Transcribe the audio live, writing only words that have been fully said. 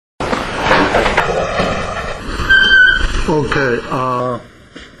Okay,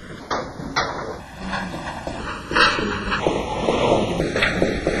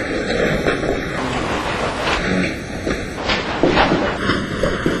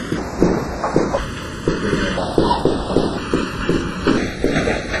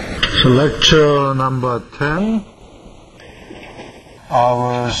 so lecture number 10. I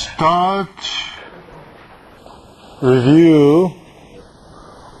will start review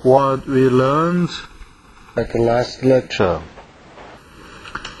what we learned at the last lecture.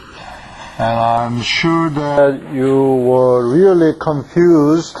 And I'm sure that you were really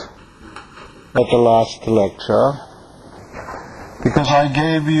confused at the last lecture because I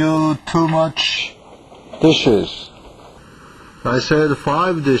gave you too much dishes. I said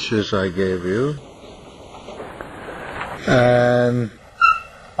 5 dishes I gave you, and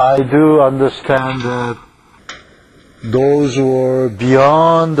I do understand that those were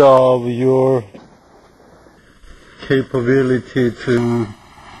beyond of your capability to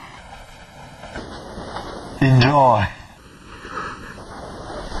enjoy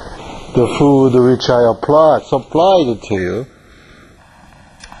the food which I supplied to you.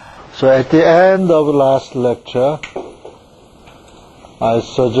 So at the end of the last lecture, I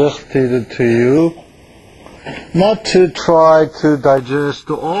suggested to you not to try to digest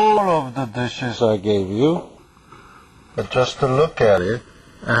all of the dishes I gave you, but just to look at it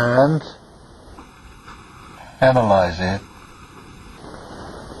and analyze it,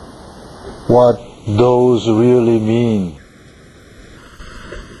 what those really mean.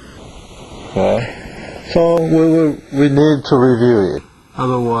 Okay? So we need to review it,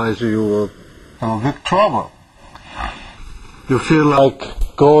 otherwise you will have a big trouble. You feel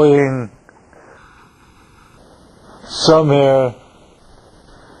like going somewhere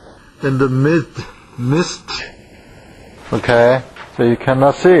in the mist, okay, so you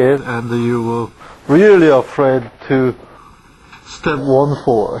cannot see it, and you will really afraid to step one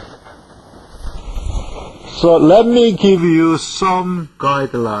forward. So let me give you some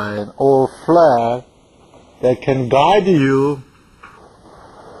guideline or flag that can guide you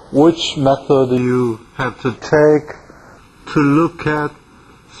which method you have to take to look at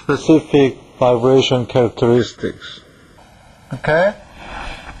specific vibration characteristics. Okay?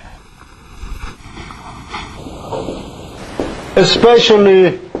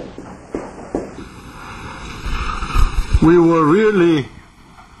 Especially, we were really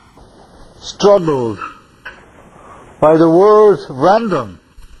struggled by the word random.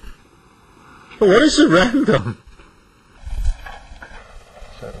 What is random?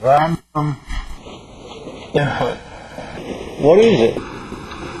 Random input. What is it?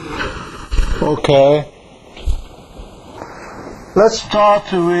 Okay. Let's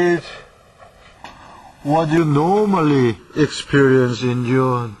start with what you normally experience in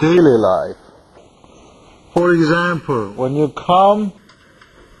your daily life. For example, when you come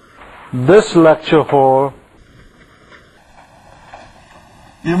this lecture hall,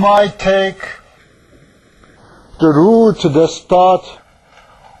 you might take the route that start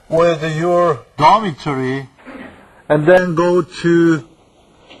with your dormitory and then go to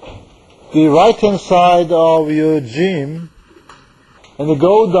the right hand side of your gym and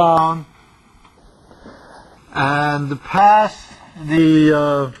go down and pass the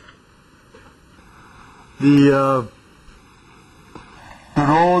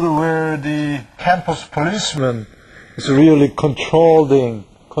road where the campus policeman is really controlling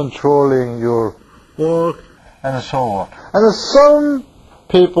your work and so on. And some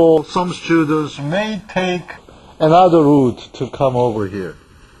people, some students may take another route to come over here.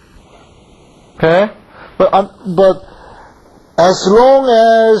 Okay? But as long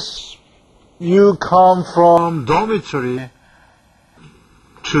as you come from dormitory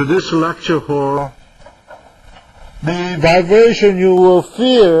to this lecture hall, the vibration you will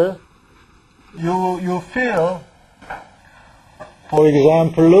feel, for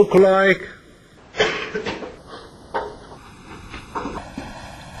example, look like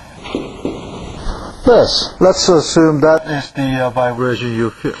this. Let's assume that is the vibration you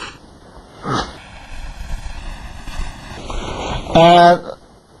feel. And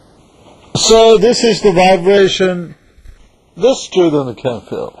so this is the vibration this student can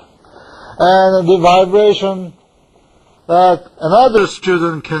feel. And the vibration that another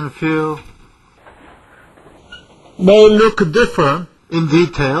student can feel may look different in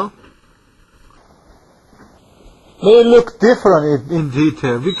detail. They look different in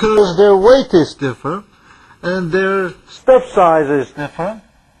detail because their weight is different and their step size is different.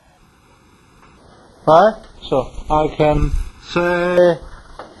 Right? So I can say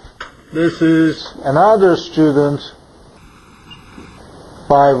this is another student's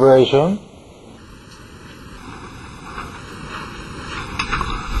vibration.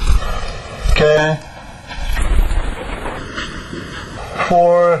 Okay.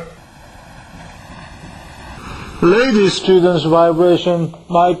 For lady students, vibration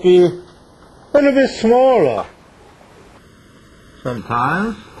might be a little bit smaller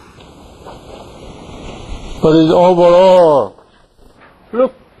sometimes, but it's overall,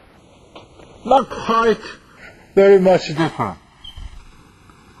 look, not quite very much different.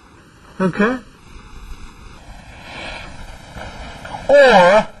 Okay?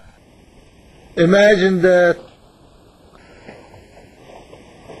 Or imagine that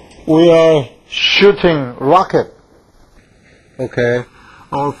we are shooting rocket, okay,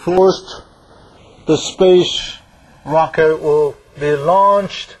 or first the space rocket will be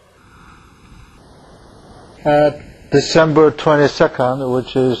launched at December 22nd,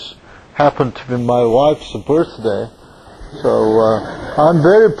 which is happened to be my wife's birthday. So I'm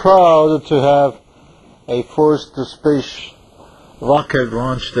very proud to have a first space rocket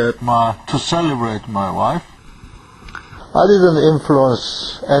launched to celebrate my wife. I didn't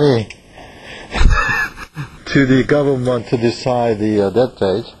influence any to the government to decide that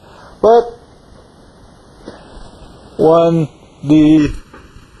date, but when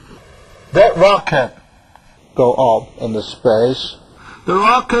that rocket go up in the space, the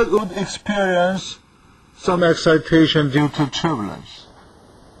rocket would experience some excitation due to turbulence.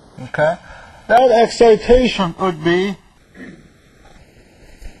 Okay, that excitation would be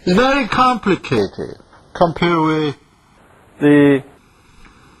very complicated compared with the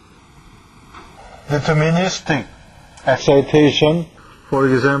deterministic excitation, for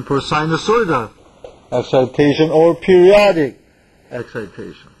example, sinusoidal excitation or periodic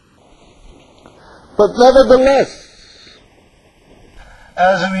excitation. But nevertheless,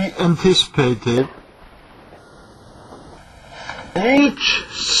 as we anticipated, each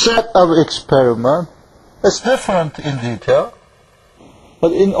set of experiment is different in detail,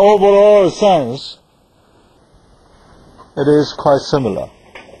 but in overall sense, it is quite similar.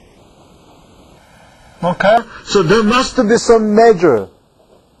 Okay? So there must be some measure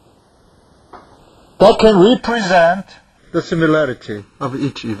that can represent the similarity of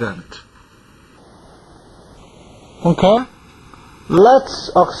each event. Okay?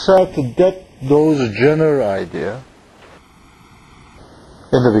 Let's accept that those general ideas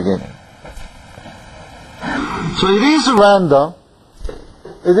in the beginning. So it is random.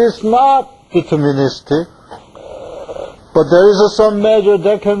 It is not deterministic. But there is some measure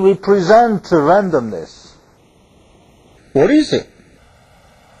that can represent randomness. What is it?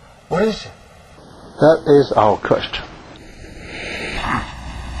 What is it? That is our question.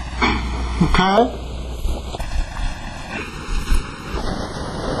 Okay?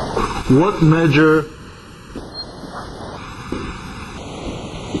 What measure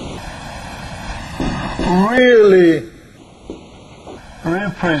really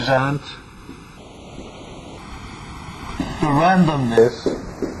represent the randomness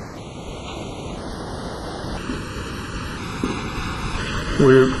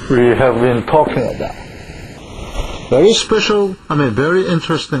we have been talking about? Very special, very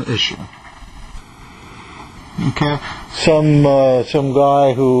interesting issue. Okay, some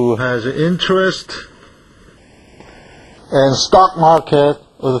guy who has an interest in stock market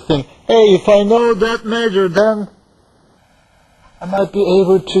will think, hey, if I know that measure, then I might be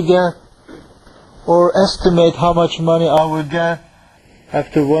able to get or estimate how much money I will get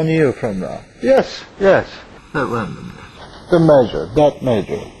after 1 year from now. Yes, that randomness. That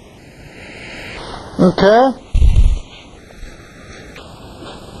measure. Okay?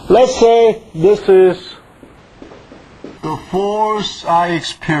 Let's say this is the force I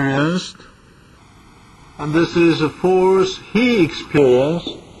experienced, and this is a force he experienced,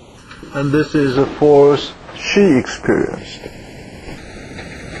 and this is a force she experienced.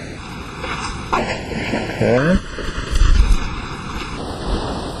 Okay?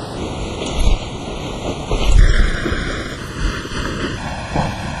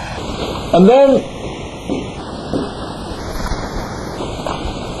 And then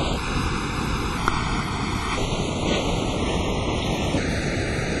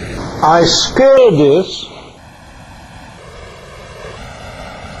I scale this